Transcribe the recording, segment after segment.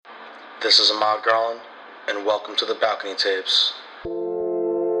This is Ahmad Garland, and welcome to the Balcony Tapes.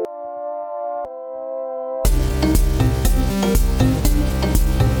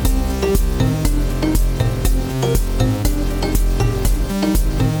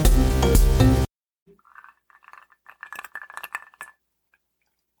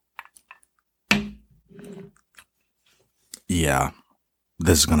 Yeah,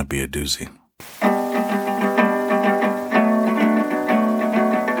 this is going to be a doozy.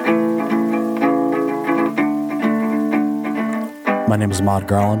 My name is Ahmad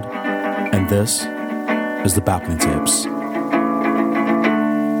Garland, and this is the Balcony Tapes. Hey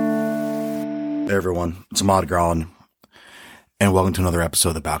everyone, it's Ahmad Garland, and welcome to another episode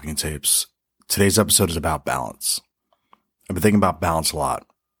of the Balcony Tapes. Today's episode is about balance. I've been thinking about balance a lot.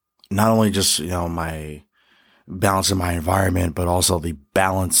 Not only just, my balance in my environment, but also the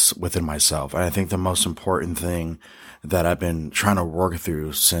balance within myself. And I think the most important thing that I've been trying to work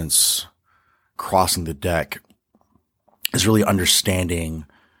through since crossing the deck is really understanding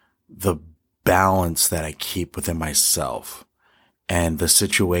the balance that I keep within myself and the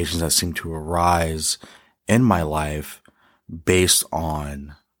situations that seem to arise in my life based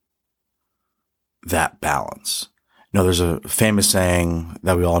on that balance. There's a famous saying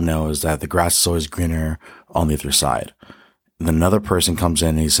that we all know is that the grass is always greener on the other side. And then another person comes in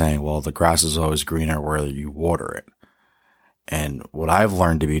and he's saying, well, the grass is always greener where you water it. And what I've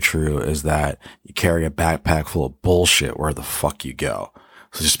learned to be true is that you carry a backpack full of bullshit where the fuck you go.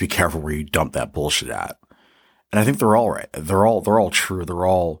 So just be careful where you dump that bullshit at. And I think they're all right. They're all true. They're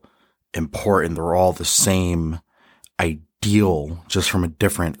all important. They're all the same ideal, just from a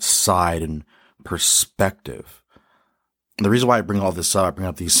different side and perspective. And the reason why I bring all this up, I bring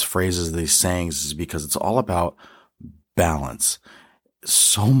up these phrases, these sayings, is because it's all about balance.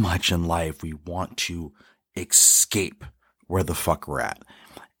 So much in life we want to escape where the fuck we're at.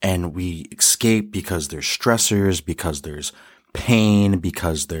 And we escape because there's stressors, because there's pain,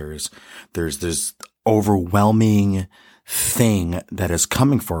 because there's this overwhelming thing that is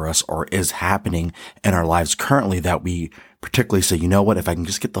coming for us or is happening in our lives currently that we particularly say, you know what, if I can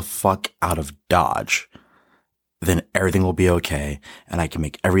just get the fuck out of Dodge, then everything will be okay and I can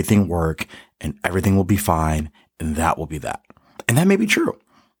make everything work and everything will be fine and that will be that. And that may be true.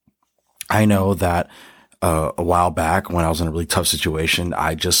 I know that a while back when I was in a really tough situation,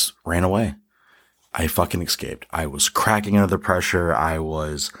 I just ran away. I fucking escaped. I was cracking under the pressure. I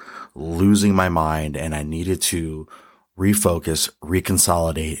was losing my mind and I needed to refocus,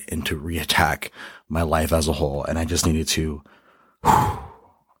 reconsolidate, and to reattack my life as a whole. And I just needed to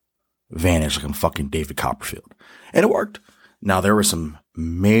vanish like I'm fucking David Copperfield. And it worked. Now, there were some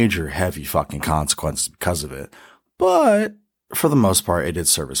major heavy fucking consequences because of it, but for the most part, it did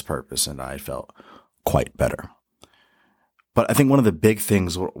serve its purpose and I felt quite better. But I think one of the big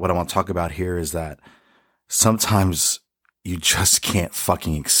things, what I want to talk about here is that sometimes you just can't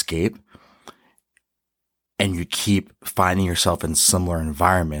fucking escape and you keep finding yourself in similar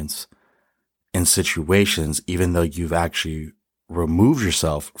environments and situations, even though you've actually removed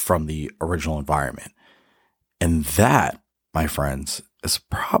yourself from the original environment. And that, my friends, is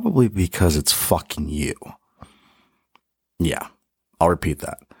probably because it's fucking you. Yeah, I'll repeat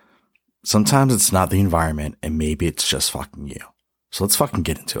that. Sometimes it's not the environment and maybe it's just fucking you. So let's fucking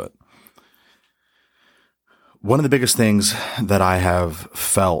get into it. One of the biggest things that I have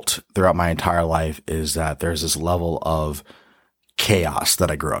felt throughout my entire life is that there's this level of chaos that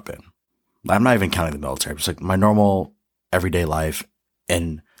I grew up in. I'm not even counting the military. It's like my normal everyday life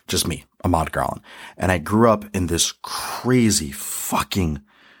and just me, Ahmad Garland. And I grew up in this crazy fucking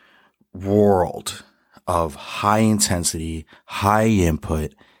world of high intensity, high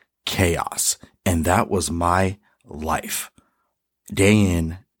input chaos. And that was my life. Day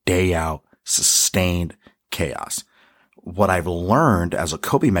in, day out, sustained chaos. What I've learned as a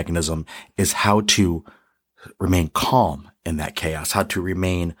coping mechanism is how to remain calm in that chaos, how to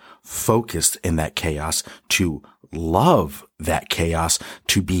remain focused in that chaos, to love that chaos,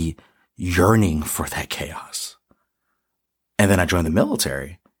 to be yearning for that chaos. And then I joined the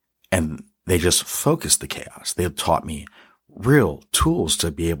military and they just focused the chaos. They taught me real tools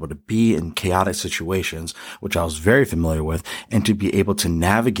to be able to be in chaotic situations, which I was very familiar with, and to be able to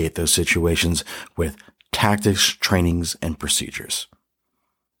navigate those situations with tactics, trainings, and procedures.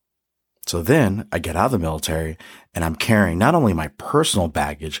 So then I get out of the military and I'm carrying not only my personal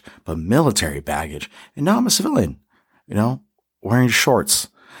baggage, but military baggage. And now I'm a civilian, wearing shorts.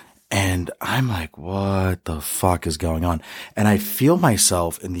 And I'm like, what the fuck is going on? And I feel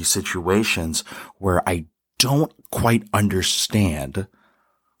myself in these situations where I don't quite understand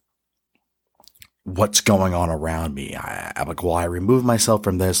what's going on around me. I'm like, well, I remove myself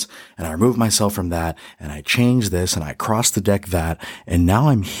from this and I remove myself from that and I change this and I cross the deck that. And now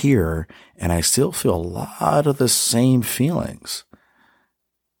I'm here and I still feel a lot of the same feelings.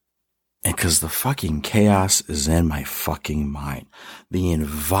 And because the fucking chaos is in my fucking mind. The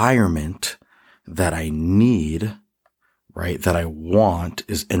environment that I need, right, that I want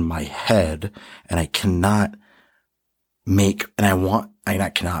is in my head, and I cannot make, and I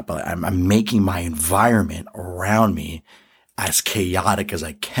not cannot, but I'm making my environment around me as chaotic as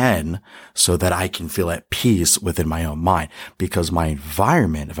I can so that I can feel at peace within my own mind. Because my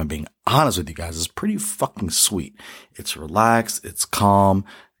environment, if I'm being honest with you guys, is pretty fucking sweet. It's relaxed. It's calm.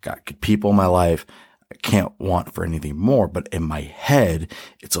 Got good people in my life. I can't want for anything more, but in my head,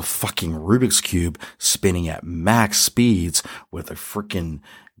 it's a fucking Rubik's Cube spinning at max speeds with a freaking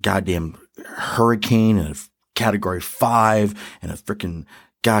goddamn hurricane and a category 5 and a freaking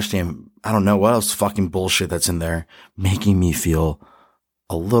gosh damn, I don't know what else fucking bullshit that's in there, making me feel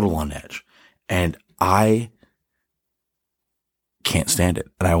a little on edge. And I can't stand it.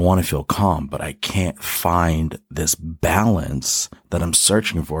 And I want to feel calm, but I can't find this balance that I'm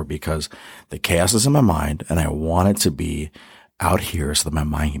searching for because the chaos is in my mind and I want it to be out here so that my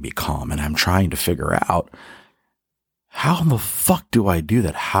mind can be calm. And I'm trying to figure out how in the fuck do I do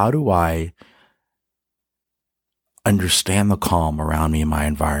that? How do I understand the calm around me in my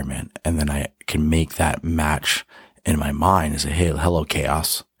environment? And then I can make that match in my mind and say, hey, hello,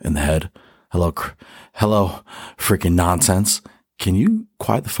 chaos in the head. Hello, freaking nonsense. Can you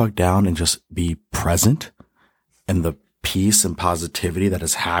quiet the fuck down and just be present in the peace and positivity that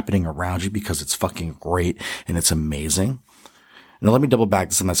is happening around you because it's fucking great and it's amazing? Now, let me double back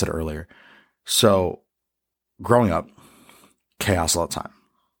to something I said earlier. So growing up, chaos all the time.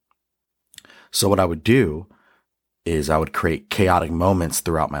 So what I would do is I would create chaotic moments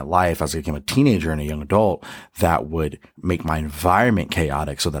throughout my life as I became a teenager and a young adult that would make my environment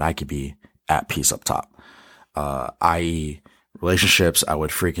chaotic so that I could be at peace up top. I.e., relationships, I would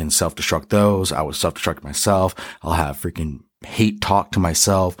freaking self-destruct those. I would self-destruct myself. I'll have freaking hate talk to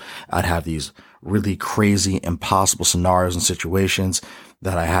myself. I'd have these really crazy, impossible scenarios and situations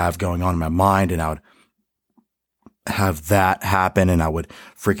that I have going on in my mind, and I would have that happen, and I would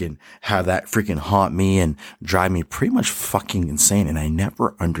freaking have that freaking haunt me and drive me pretty much fucking insane. And I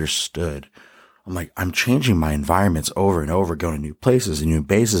never understood. I'm like, I'm changing my environments over and over, going to new places and new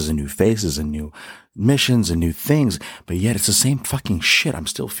bases and new faces and new missions and new things, but yet it's the same fucking shit. I'm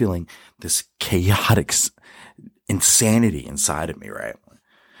still feeling this chaotic insanity inside of me, right?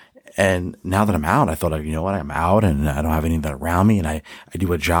 And now that I'm out, I thought, you know what? I'm out and I don't have anything around me, and I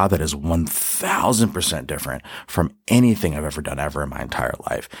do a job that is 1,000% different from anything I've ever done ever in my entire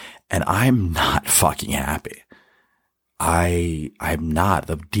life. And I'm not fucking happy. I'm not.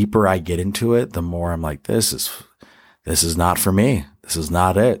 The deeper I get into it, the more I'm like, this is not for me. This is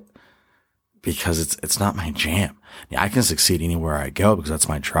not it. Because it's not my jam. Yeah, I can succeed anywhere I go because that's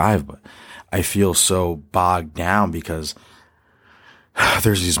my drive, but I feel so bogged down because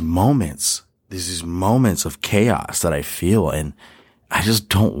there's these moments of chaos that I feel, and I just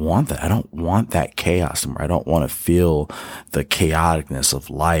don't want that. I don't want that chaos anymore. I don't want to feel the chaoticness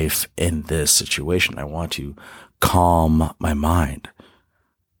of life in this situation. I want to calm my mind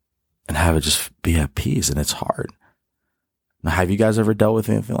and have it just be at peace, and it's hard. Now, have you guys ever dealt with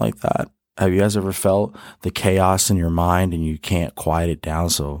anything like that? Have you guys ever felt the chaos in your mind and you can't quiet it down,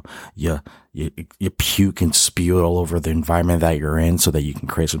 so you puke and spew it all over the environment that you're in so that you can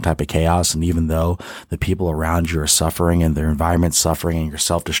create some type of chaos? And even though the people around you are suffering and their environment's suffering and you're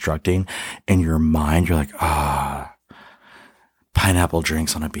self-destructing, in your mind you're like, pineapple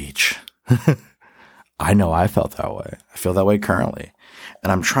drinks on a beach. I know I felt that way. I feel that way currently.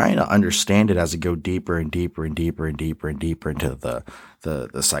 And I'm trying to understand it as I go deeper and deeper and deeper and deeper and deeper into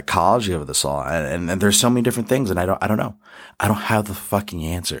the psychology of this all. And there's so many different things, and I don't know. I don't have the fucking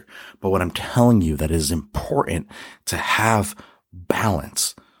answer. But what I'm telling you that is important to have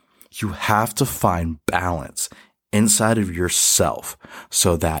balance. You have to find balance inside of yourself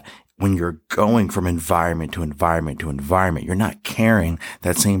so that when you're going from environment to environment to environment, you're not carrying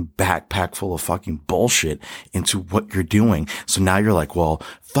that same backpack full of fucking bullshit into what you're doing. So now you're like, well,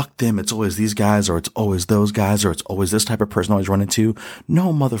 fuck them. It's always these guys, or it's always those guys, or it's always this type of person I always run into.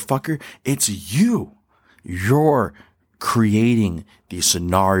 No, motherfucker. It's you. You're creating these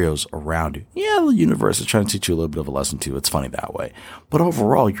scenarios around you. Yeah, the universe is trying to teach you a little bit of a lesson too. It's funny that way. But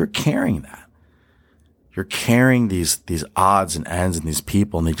overall, you're carrying that. You're carrying these odds and ends and these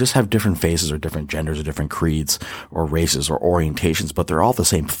people, and they just have different faces or different genders or different creeds or races or orientations, but they're all the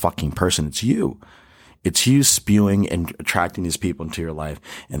same fucking person. It's you. It's you spewing and attracting these people into your life,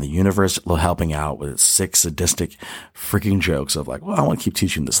 and the universe helping out with its sick, sadistic freaking jokes of like, well, I want to keep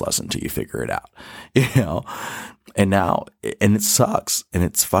teaching this lesson until you figure it out, and it sucks, and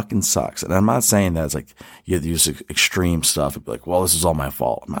it's fucking sucks. And I'm not saying that it's like you have to use extreme stuff and be like, well, this is all my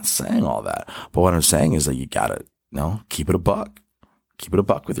fault. I'm not saying all that. But what I'm saying is that you gotta, keep it a buck. Keep it a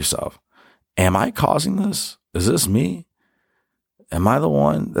buck with yourself. Am I causing this? Is this me? Am I the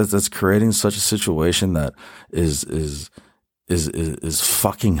one that's creating such a situation that is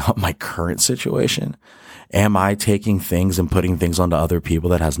fucking up my current situation? Am I taking things and putting things onto other people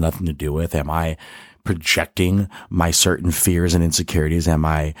that has nothing to do with? Am I projecting my certain fears and insecurities? Am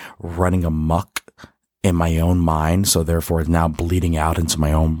I running amok in my own mind? So therefore it's now bleeding out into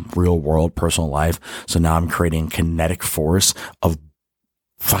my own real world personal life. So now I'm creating kinetic force of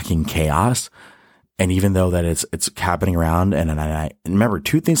fucking chaos. And even though that it's happening around, and I remember,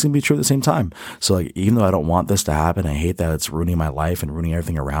 two things can be true at the same time. So like, even though I don't want this to happen, I hate that it's ruining my life and ruining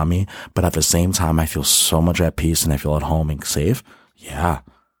everything around me. But at the same time, I feel so much at peace and I feel at home and safe. Yeah.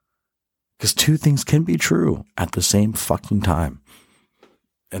 Because two things can be true at the same fucking time.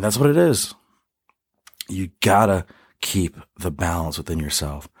 And that's what it is. You gotta keep the balance within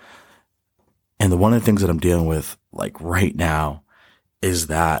yourself. And one of the things that I'm dealing with like right now is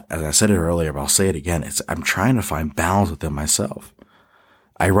that, as I said it earlier, but I'll say it again, I'm trying to find balance within myself.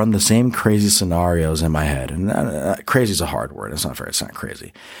 I run the same crazy scenarios in my head, and crazy is a hard word. It's not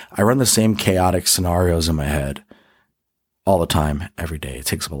crazy. I run the same chaotic scenarios in my head all the time, every day. It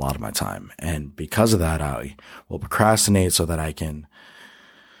takes up a lot of my time. And because of that, I will procrastinate so that I can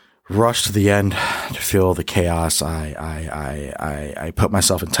rush to the end to feel the chaos. I put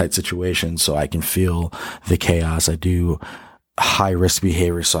myself in tight situations so I can feel the chaos. I do high risk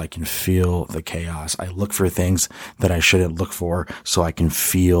behavior so I can feel the chaos. I look for things that I shouldn't look for so I can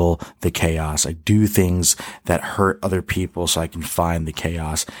feel the chaos. I do things that hurt other people so I can find the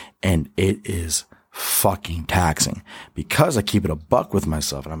chaos. And it is fucking taxing because I keep it a buck with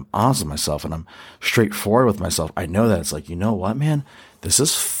myself and I'm honest with myself and I'm straightforward with myself. I know that it's like, you know what, man, this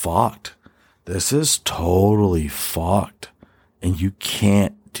is fucked. This is totally fucked. And you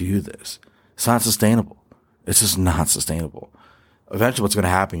can't do this. It's not sustainable. It's just not sustainable. Eventually what's going to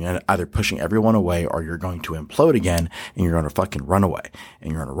happen, you're either pushing everyone away or you're going to implode again and you're going to fucking run away.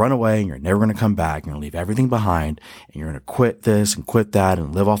 And you're going to run away and you're never going to come back. You're going to leave everything behind and you're going to quit this and quit that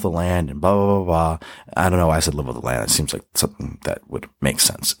and live off the land and blah, blah, blah, blah. I don't know why I said live off the land. It seems like something that would make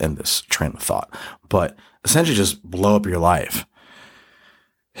sense in this train of thought. But essentially just blow up your life.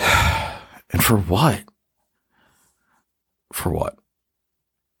 And for what? For what?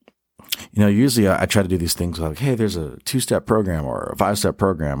 Usually I try to do these things like, hey, there's a 2-step program or a 5-step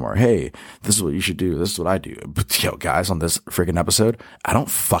program, or hey, this is what you should do. This is what I do. But guys, on this freaking episode, I don't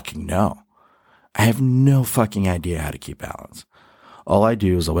fucking know. I have no fucking idea how to keep balance. All I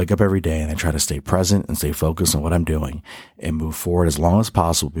do is I wake up every day and I try to stay present and stay focused on what I'm doing and move forward as long as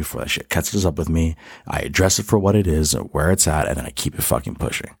possible before that shit catches up with me. I address it for what it is or where it's at, and then I keep it fucking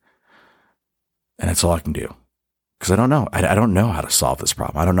pushing. And that's all I can do. Because I don't know. I don't know how to solve this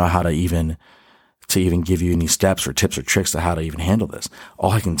problem. I don't know how to even give you any steps or tips or tricks to how to even handle this. All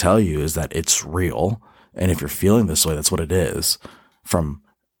I can tell you is that it's real. And if you're feeling this way, that's what it is, from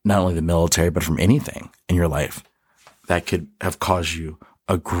not only the military, but from anything in your life that could have caused you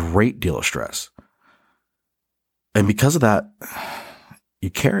a great deal of stress. And because of that,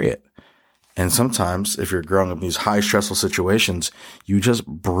 you carry it. And sometimes if you're growing up in these high stressful situations, you just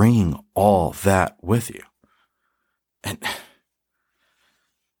bring all that with you. And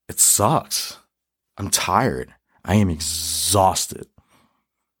it sucks. I'm tired. I am exhausted.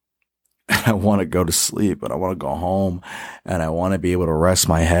 I want to go to sleep and I want to go home and I want to be able to rest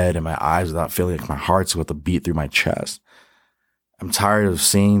my head and my eyes without feeling like my heart's about to beat through my chest. I'm tired of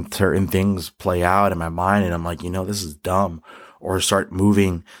seeing certain things play out in my mind and I'm like, this is dumb. Or start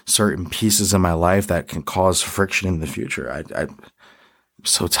moving certain pieces in my life that can cause friction in the future. I'm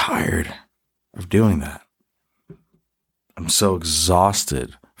so tired of doing that. I'm so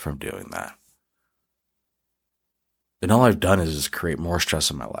exhausted from doing that. And all I've done is just create more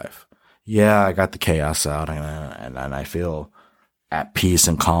stress in my life. Yeah, I got the chaos out and I feel at peace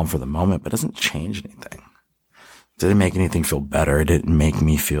and calm for the moment, but it doesn't change anything. It didn't make anything feel better. It didn't make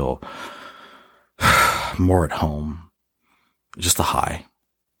me feel more at home. Just a high.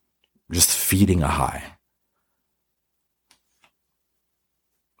 Just feeding a high.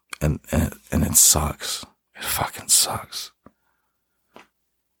 And it sucks. It fucking sucks.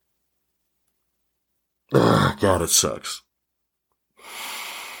 Ugh, God, it sucks.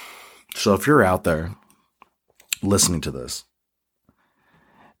 So if you're out there listening to this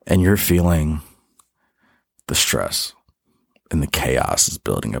and you're feeling the stress and the chaos is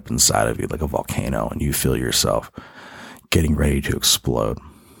building up inside of you like a volcano, and you feel yourself getting ready to explode.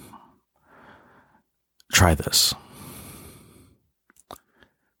 Try this.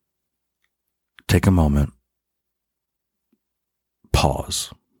 Take a moment,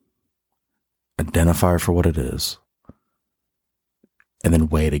 pause, identify for what it is, and then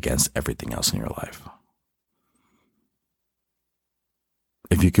weigh it against everything else in your life.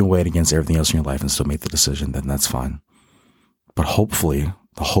 If you can weigh it against everything else in your life and still make the decision, then that's fine. But hopefully,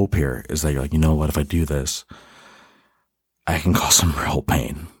 the hope here is that you're like, you know what, if I do this, I can cause some real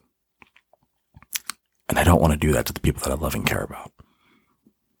pain. And I don't want to do that to the people that I love and care about.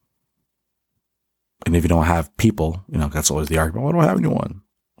 And if you don't have people, that's always the argument. Why don't I have anyone?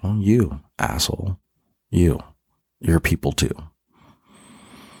 Well, you, asshole. You're people too.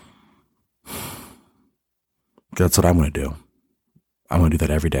 That's what I'm going to do. I'm going to do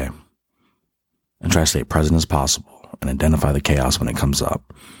that every day and try to stay present as possible and identify the chaos when it comes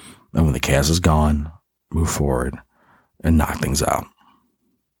up. And when the chaos is gone, move forward and knock things out.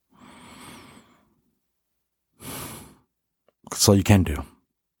 That's all you can do.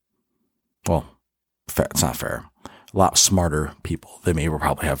 Well, it's not fair. A lot smarter people than me will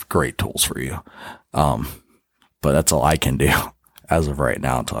probably have great tools for you. But that's all I can do as of right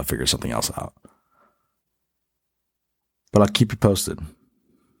now until I figure something else out. But I'll keep you posted.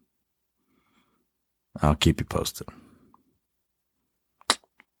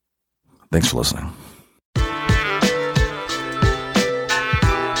 Thanks for listening.